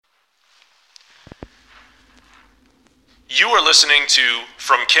You are listening to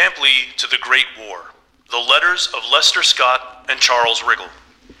From Camp Lee to the Great War, the letters of Lester Scott and Charles Riggle.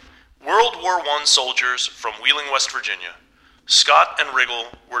 World War I soldiers from Wheeling, West Virginia. Scott and Riggle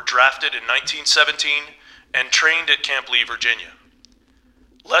were drafted in 1917 and trained at Camp Lee, Virginia.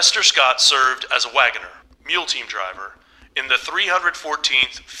 Lester Scott served as a wagoner, mule team driver, in the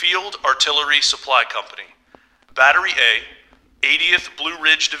 314th Field Artillery Supply Company, Battery A, 80th Blue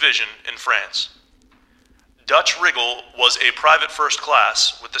Ridge Division in France. Dutch Riggle was a private first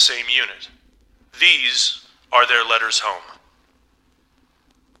class with the same unit. These are their letters home.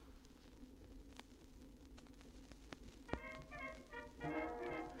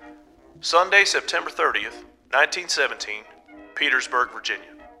 Sunday, September 30th, 1917, Petersburg,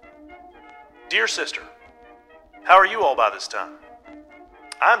 Virginia. Dear sister, how are you all by this time?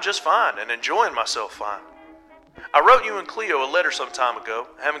 I'm just fine and enjoying myself fine. I wrote you and Cleo a letter some time ago.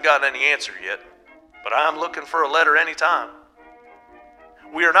 Haven't gotten any answer yet, but I'm looking for a letter any time.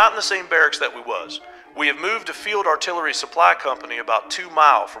 We are not in the same barracks that we was. We have moved to Field Artillery Supply Company about 2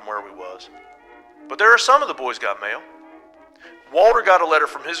 miles from where we was. But there are some of the boys got mail. Walter got a letter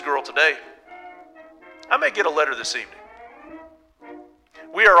from his girl today. I may get a letter this evening.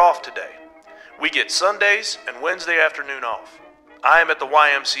 We are off today. We get Sundays and Wednesday afternoon off. I am at the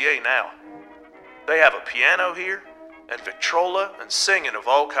YMCA now. They have a piano here, and Victrola and singing of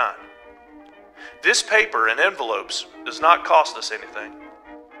all kind. This paper and envelopes does not cost us anything.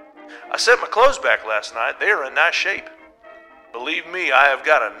 I sent my clothes back last night. They are in nice shape. Believe me, I have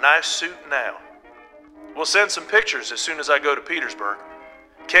got a nice suit now. We'll send some pictures as soon as I go to Petersburg.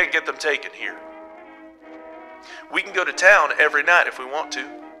 Can't get them taken here. We can go to town every night if we want to.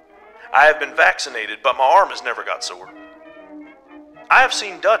 I have been vaccinated, but my arm has never got sore. I have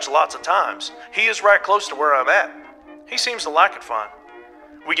seen Dutch lots of times. He is right close to where I'm at. He seems to like it fine.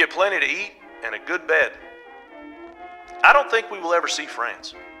 We get plenty to eat and a good bed. I don't think we will ever see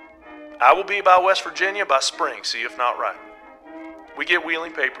France. I will be by West Virginia by spring, see if not right. We get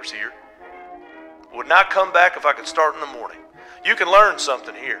Wheeling papers here. Would not come back if I could start in the morning. You can learn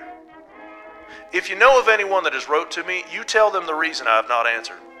something here. If you know of anyone that has wrote to me, you tell them the reason I have not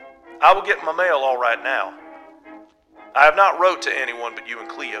answered. I will get my mail all right now. I have not wrote to anyone but you and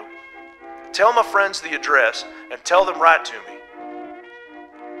Cleo. Tell my friends the address and tell them write to me.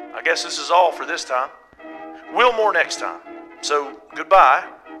 I guess this is all for this time. We'll more next time. So goodbye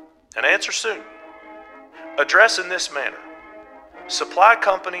and answer soon. Address in this manner. Supply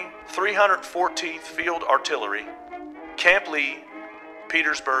Company, 314th Field Artillery, Camp Lee,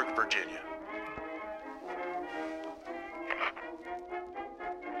 Petersburg, Virginia.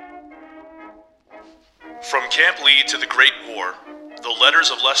 From Camp Lee to the Great War, the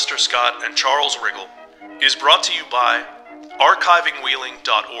letters of Lester Scott and Charles Riggle is brought to you by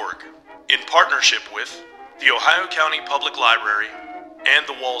archivingwheeling.org in partnership with the Ohio County Public Library and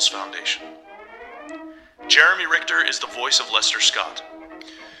the Walls Foundation. Jeremy Richter is the voice of Lester Scott.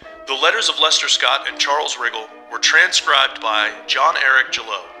 The letters of Lester Scott and Charles Riggle were transcribed by John Eric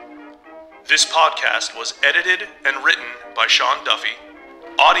Gillot. This podcast was edited and written by Sean Duffy,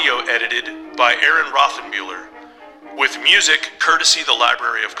 audio edited by Aaron Rothenbuehler, with music courtesy the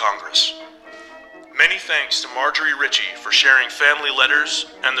Library of Congress. Many thanks to Marjorie Ritchie for sharing family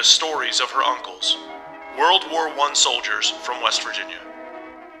letters and the stories of her uncles, World War I soldiers from West Virginia.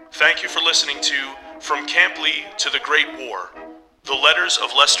 Thank you for listening to From Camp Lee to the Great War, the letters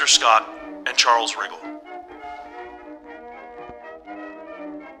of Lester Scott and Charles Riggle.